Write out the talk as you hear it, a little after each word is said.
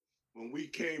when we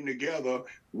came together,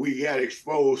 we got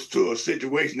exposed to a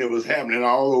situation that was happening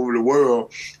all over the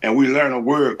world, and we learned a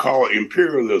word called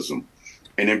imperialism.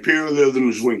 And imperialism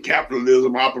is when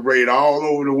capitalism operates all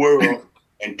over the world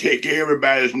and take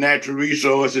everybody's natural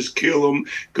resources, kill them,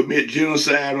 commit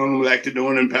genocide on them like they're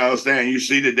doing in Palestine. You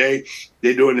see today,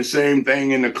 they're doing the same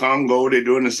thing in the Congo. They're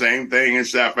doing the same thing in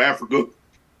South Africa.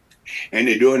 And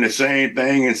they're doing the same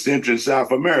thing in Central and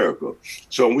South America.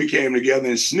 So when we came together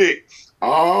in SNCC,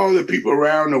 all the people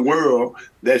around the world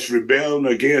that's rebelling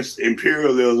against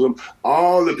imperialism,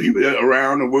 all the people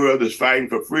around the world that's fighting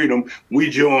for freedom, we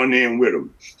join in with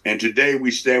them. And today we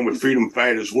stand with freedom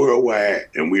fighters worldwide,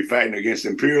 and we're fighting against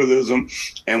imperialism.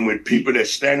 And with people that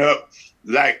stand up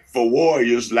like for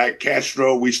warriors like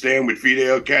Castro, we stand with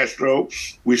Fidel Castro.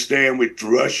 We stand with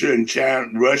Russia and China,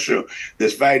 Russia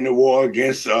that's fighting the war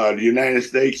against the United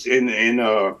States in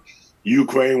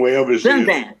Ukraine, wherever it's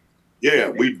Yeah,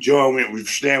 we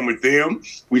stand with them.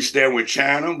 We stand with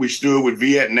China. We stood with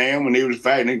Vietnam when they was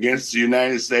fighting against the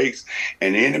United States.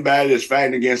 And anybody that's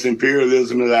fighting against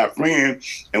imperialism is our friend.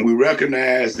 And we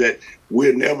recognize that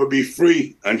we'll never be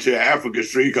free until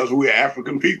Africa's free because we're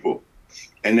African people.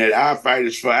 And that our fight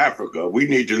is for Africa. We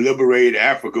need to liberate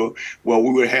Africa where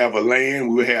we would have a land,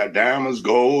 we would have diamonds,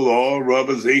 gold, oil,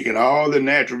 rubber, zinc, and all the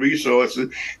natural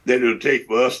resources that it'll take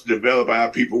for us to develop our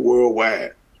people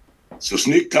worldwide. So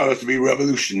SNCC taught us to be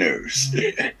revolutionaries.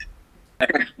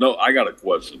 No, I got a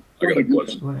question.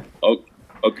 Oh,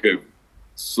 okay.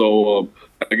 So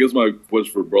I guess my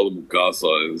question for Brother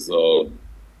Mukasa is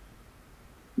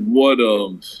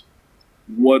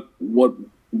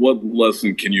what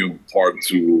lesson can you impart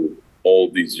to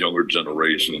all these younger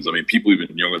generations? I mean, people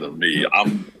even younger than me.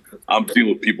 I'm dealing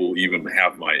with people even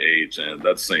half my age, and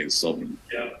that's saying something.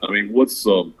 Yeah. I mean, what's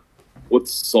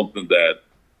something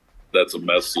that's a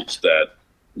message that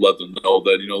let them know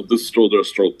that, this is their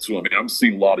struggle too. I mean, I'm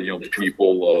seeing a lot of young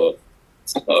people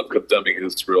condemning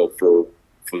Israel for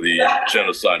the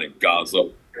genocide in Gaza.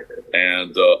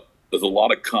 And there's a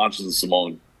lot of conscience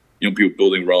among young people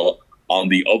building around on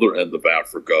the other end of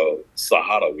Africa,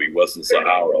 Western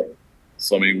Sahara.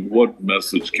 So, I mean, what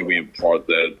message can we impart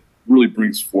that really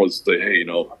brings forth to say, hey,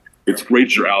 it's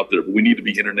great you're out there, but we need to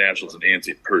be internationalists and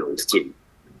anti-imperialists too.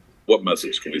 What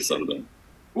message can we send to them?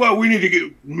 Well, we need to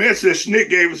get message. SNCC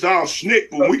gave us all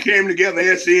SNCC. When we came together,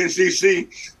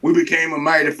 SCNCC, we became a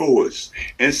mighty force.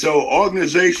 And so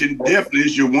organization definitely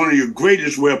is one of your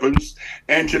greatest weapons.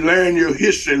 And to learn your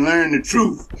history and learn the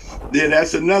truth, then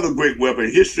that's another great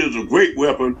weapon. History is a great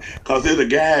weapon because it'll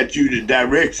guide you to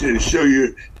direction and show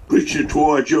you, push you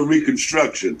towards your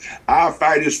reconstruction. Our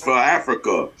fight is for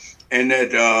Africa. And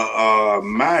that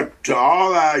to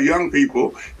all our young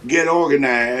people, get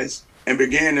organized and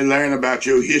begin to learn about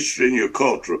your history and your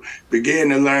culture. Begin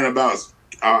to learn about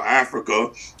Africa.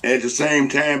 At the same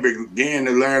time, begin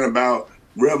to learn about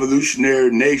revolutionary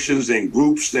nations and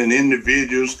groups and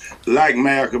individuals like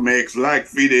Malcolm X, like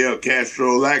Fidel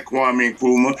Castro, like Kwame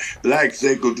Nkrumah, like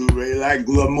Sekou Touré, like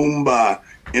Lumumba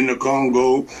in the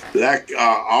Congo, like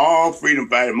all freedom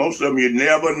fighters. Most of them, you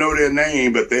never know their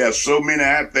name, but there are so many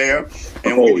out there.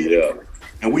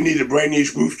 And we need to bring these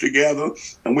groups together,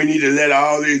 and we need to let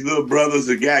all these little brothers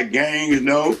that got gangs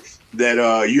know that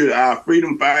you're our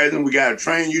freedom fighters, and we got to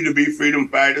train you to be freedom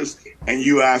fighters, and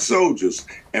you are soldiers.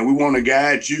 And we want to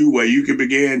guide you where you can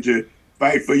begin to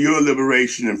fight for your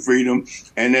liberation and freedom,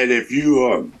 and that if you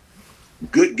are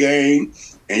good gang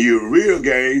and you're a real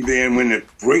gang, then when the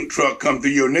brink truck come through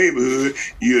your neighborhood,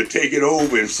 you'll take it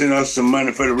over and send us some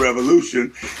money for the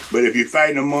revolution. But if you're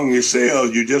fighting among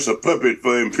yourselves, you're just a puppet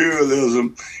for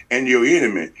imperialism and your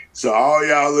enemy. So all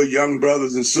y'all little young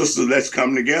brothers and sisters, let's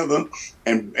come together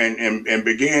and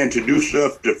begin to do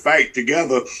stuff to fight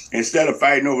together instead of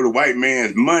fighting over the white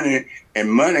man's money. And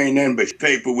money ain't nothing but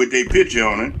paper with their picture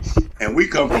on it. And we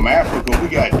come from Africa. We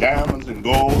got diamonds and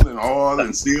gold and oil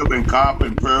and silver and copper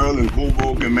and pearl and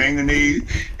cobalt and manganese.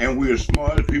 And we're the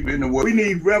smartest people in the world. We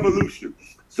need revolution.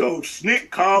 So SNCC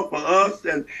called for us,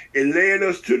 and it led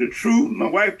us to the truth. My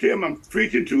wife tell me I'm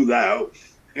preaching too loud.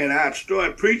 And I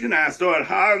started preaching, I started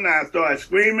hollering, I started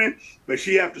screaming, but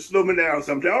she have to slow me down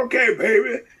sometimes. Okay,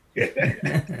 baby.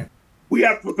 We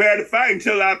have to prepare to fight and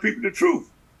tell our people the truth.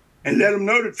 And let them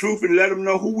know the truth and let them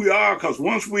know who we are. Because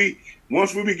once we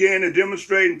began to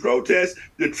demonstrate and protest,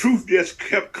 the truth just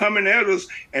kept coming at us.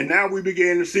 And now we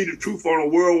began to see the truth on a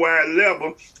worldwide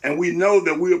level. And we know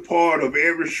that we are part of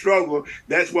every struggle.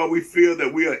 That's why we feel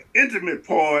that we are an intimate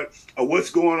part of what's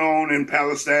going on in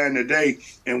Palestine today.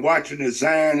 And watching the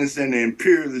Zionists and the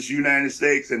imperialist United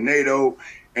States and NATO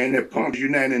and the punk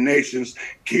United Nations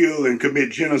kill and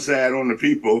commit genocide on the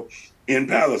people. in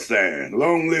Palestine.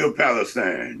 Long live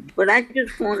Palestine. But I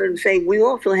just wanted to say we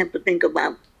also have to think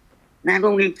about not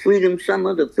only freedom, some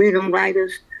of the freedom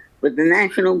riders, but the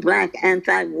National Black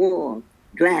Anti-War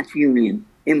Draft Union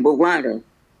in Bogota,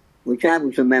 which I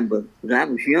was a member because I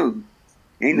was young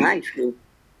in high school.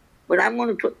 But I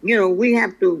wanted to, we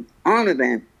have to honor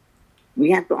that.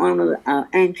 We have to honor our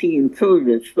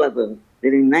anti-imperialist struggle that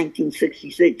in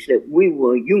 1966 that we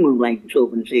were a human rights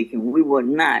organization. We were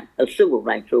not a civil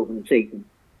rights organization.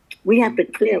 We have to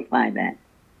clarify that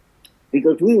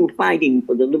because we were fighting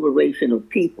for the liberation of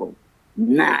people,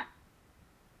 not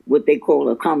what they call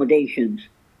accommodations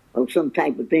of some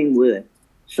type of thing where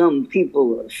some people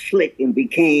were slick and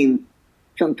became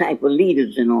some type of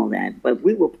leaders and all that. But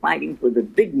we were fighting for the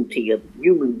dignity of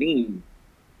human beings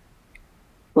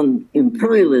from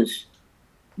imperialist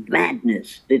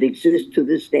madness that exists to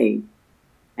this day.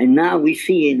 And now we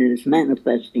see it as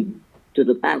manifesting to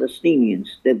the Palestinians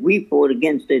that we fought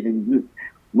against it. And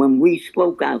when we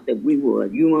spoke out that we were a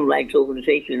human rights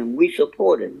organization and we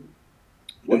supported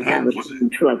the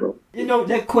Palestinian struggle.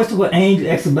 That question what Angel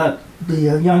asked about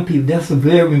the young people, that's a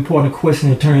very important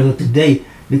question in terms of today,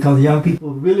 because young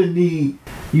people really need,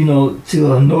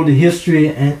 to know the history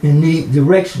and need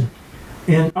direction.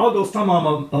 And all those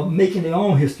talking about making their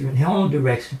own history and their own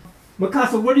direction.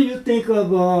 Mukasa, what do you think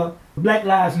of Black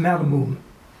Lives Matter movement?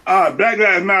 Black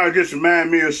Lives Matter just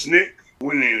remind me of SNCC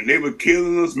when they were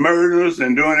killing us, murdering us,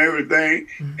 and doing everything,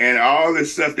 and all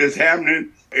this stuff that's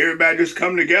happening. Everybody just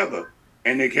come together,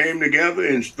 and they came together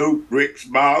and threw bricks,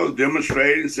 balls,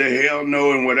 demonstrated, and said hell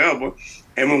no and whatever.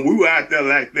 And when we were out there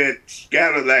like that,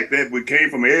 scattered like that, we came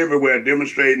from everywhere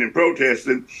demonstrating and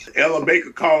protesting. Ella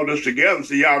Baker called us together and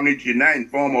said, y'all need to unite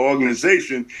and form an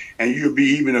organization, and you'll be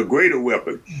even a greater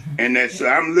weapon. And that's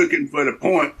I'm looking for the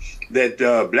point that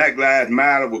Black Lives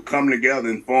Matter will come together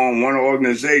and form one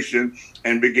organization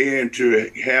and begin to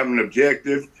have an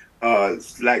objective,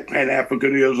 like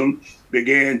Pan-Africanism,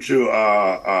 began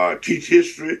to teach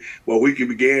history, where we could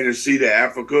begin to see the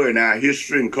Africa and our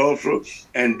history and culture,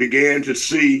 and began to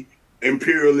see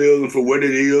imperialism for what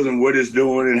it is and what it's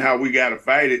doing and how we got to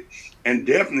fight it. And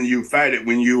definitely you fight it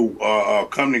when you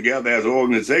come together as an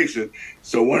organization.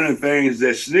 So one of the things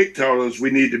that SNCC taught us,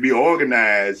 we need to be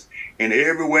organized. And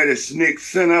everywhere that SNCC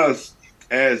sent us,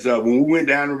 as when we went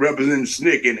down to represent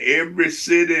SNCC in every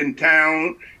city and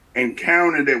town and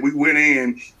county that we went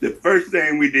in, the first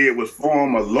thing we did was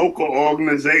form a local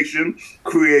organization,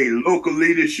 create local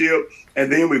leadership,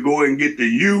 and then we go and get the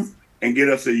youth and get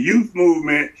us a youth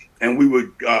movement, and we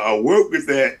would work with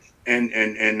that and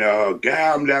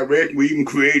guide them direct. We even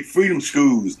create freedom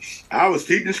schools. I was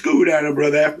teaching school down there,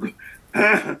 Brother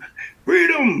Africa.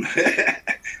 Freedom.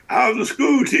 I was a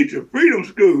school teacher, freedom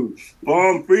schools,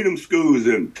 formed freedom schools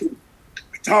and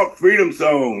taught freedom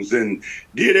songs and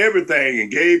did everything and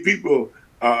gave people,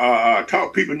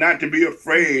 taught people not to be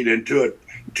afraid and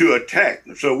to attack.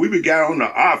 So we got on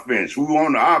the offense. We were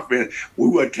on the offense. We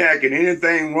were attacking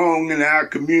anything wrong in our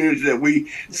communities that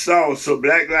we saw. So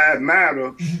Black Lives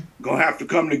Matter gonna have to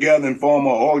come together and form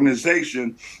an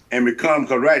organization and become,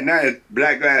 because right now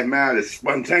Black Lives Matter is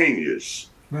spontaneous.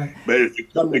 Right. But if you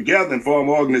come together and form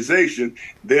an organization,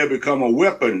 they'll become a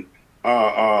weapon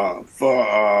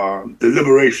for the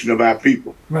liberation of our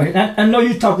people. Right. I know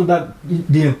you talked about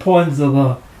the importance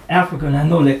of Africa, and I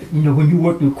know that when you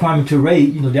worked with Kwame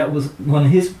Ture, that was one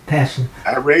of his passions.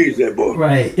 I raised that boy.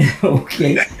 Right.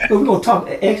 Okay. But we're gonna talk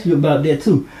actually about that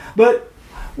too. But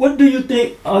what do you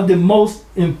think are the most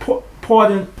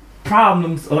important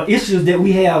problems or issues that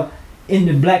we have in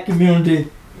the Black community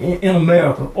in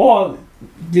America, or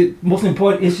the most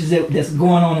important issues that's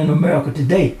going on in America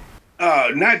today?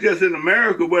 Not just in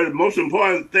America, but the most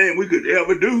important thing we could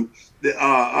ever do,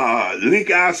 link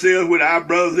ourselves with our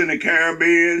brothers in the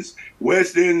Caribbean,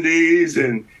 West Indies,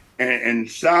 and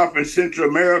South and Central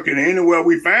America, and anywhere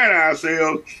we find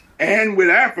ourselves, and with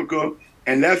Africa.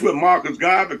 And that's what Marcus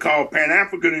Garvey called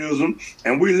Pan-Africanism.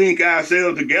 And we link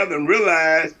ourselves together and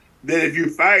realize that if you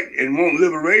fight and want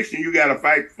liberation, you got to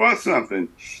fight for something.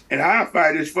 And our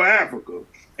fight is for Africa.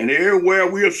 And everywhere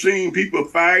we have seen people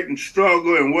fight and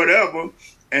struggle and whatever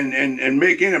and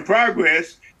make any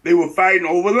progress, they were fighting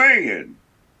over land.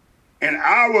 And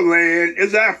our land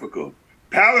is Africa.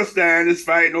 Palestine is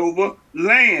fighting over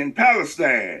land,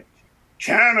 Palestine.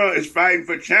 China is fighting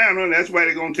for China, and that's why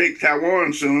they're going to take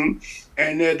Taiwan soon.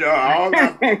 And that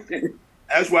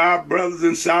that's why our brothers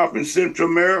in South and Central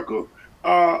America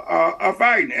are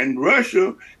fighting. And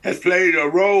Russia has played a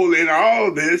role in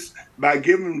all this by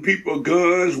giving people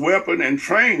guns, weapons, and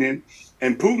training.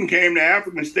 And Putin came to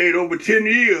Africa and stayed over 10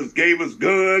 years, gave us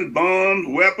guns, bombs,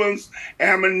 weapons,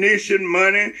 ammunition,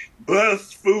 money,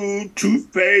 bus, food,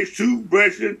 toothpaste,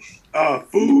 toothbrushes,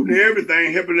 food and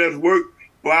everything, helping us work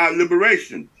for our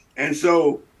liberation. And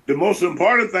so the most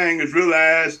important thing is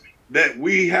realize that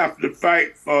we have to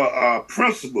fight for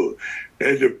principle.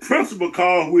 And the principal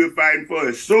cause we're fighting for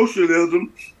is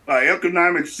socialism, an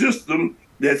economic system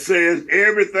that says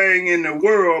everything in the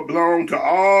world belongs to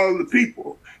all the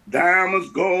people. Diamonds,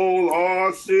 gold,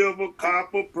 oil, silver,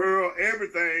 copper, pearl,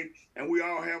 everything. And we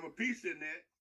all have a piece in that.